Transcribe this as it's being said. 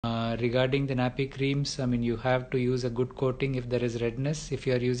Regarding the nappy creams, you have to use a good coating if there is redness. If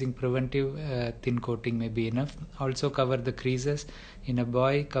you are using preventive, thin coating may be enough. Also cover the creases. In a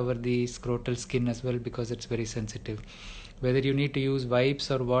boy, cover the scrotal skin as well because it's very sensitive. Whether you need to use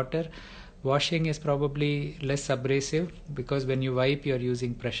wipes or water, washing is probably less abrasive because when you wipe, you are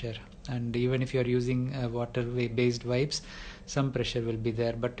using pressure. And even if you are using water based wipes, some pressure will be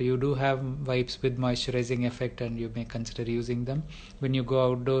there, but you do have wipes with moisturizing effect and you may consider using them. When you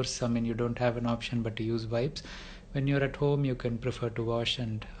go outdoors, you don't have an option but to use wipes. When you're at home, you can prefer to wash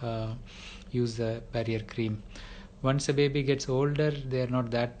and use the barrier cream. Once a baby gets older, they are not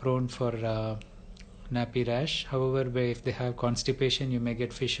that prone for nappy rash. However, if they have constipation, you may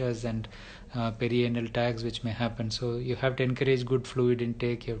get fissures and perianal tags which may happen. So you have to encourage good fluid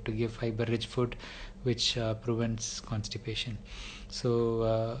intake. You have to give fiber rich food which prevents constipation.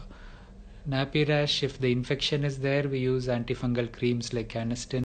 So nappy rash, if the infection is there, we use antifungal creams like canesten